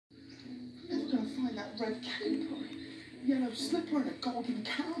in that red cape, a yellow slipper and a golden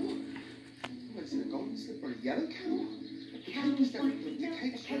cow. Is it a golden slipper and a yellow cow? The cape is everything. The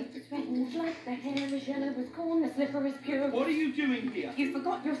cape's red. The red, like the hair is yellow as corn, the slipper is pure. What are you doing here? You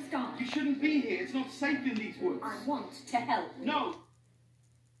forgot your scarf. You shouldn't be here. It's not safe in these woods. I want to help. No!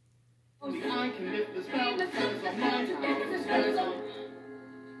 Only I can lift the spell that spells on my hand. The spells on.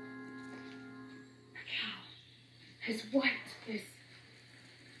 A cow. As white as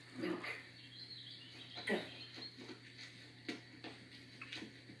milk. Go.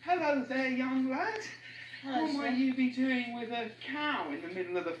 Hello there, young lad. Hello, What sir. might you be doing with a cow in the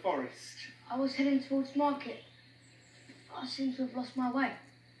middle of the forest? I was heading towards market. I seem to have lost my way.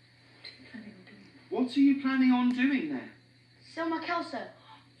 What are you planning on doing there? Sell my cow, sir.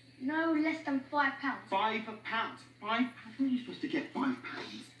 No less than £5. £5? £5? Where are you supposed to get £5?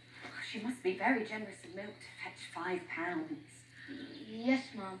 She must be very generous of milk to fetch £5. Yes,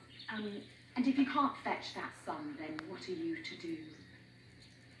 ma'am. And if you can't fetch that sum, then what are you to do?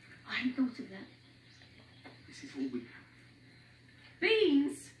 I hadn't thought of that. This is all we have.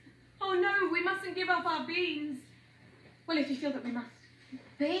 Beans? Oh no, we mustn't give up our beans. Well, if you feel that we must.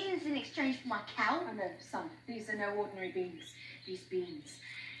 Beans in exchange for my cow? Oh no, son, these are no ordinary beans. These beans,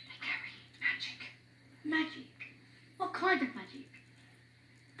 they carry magic. Magic? What kind of magic?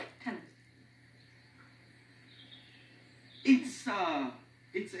 Tell us.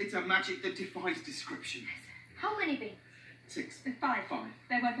 It's a magic that defies description. How many beans? 6. There's 5. 5.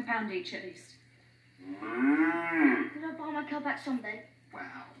 They're worth £1 each at least. Could I buy my cow back someday? Well,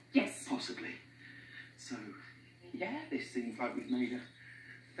 Yes. possibly. So, yeah, this seems like we've made a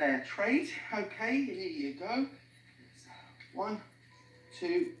fair trade. Okay, here you go. 1,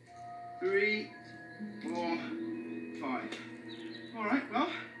 2, 3, 4, 5. All right, well,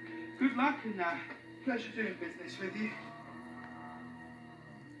 good luck and pleasure doing business with you.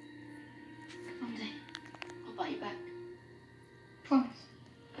 Someday, I'll buy you back. Promise.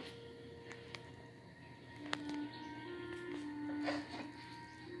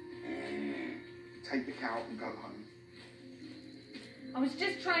 Take the cow and go home. I was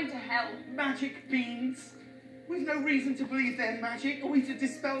just trying to help. Magic beans? We've no reason to believe they're magic. Are we to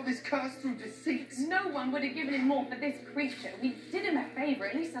dispel this curse through deceit? No one would have given him more for this creature. We did him a favour.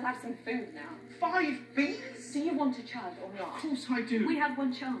 At least I'll have some food now. 5 beans? Do you want a child or Of not? course I do. We have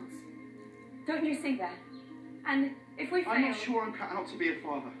one chance. Don't you see that? And if we fail... I'm not sure I'm cut out to be a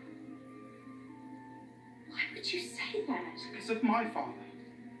father. Why would you say that? Because of my father.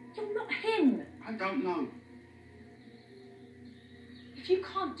 You're not him. I don't know. If you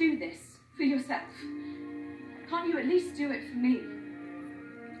can't do this for yourself, can't you at least do it for me?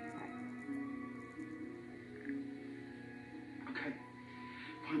 Okay.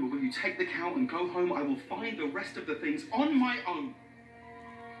 Fine, well, will you take the cow and go home? I will find the rest of the things on my own.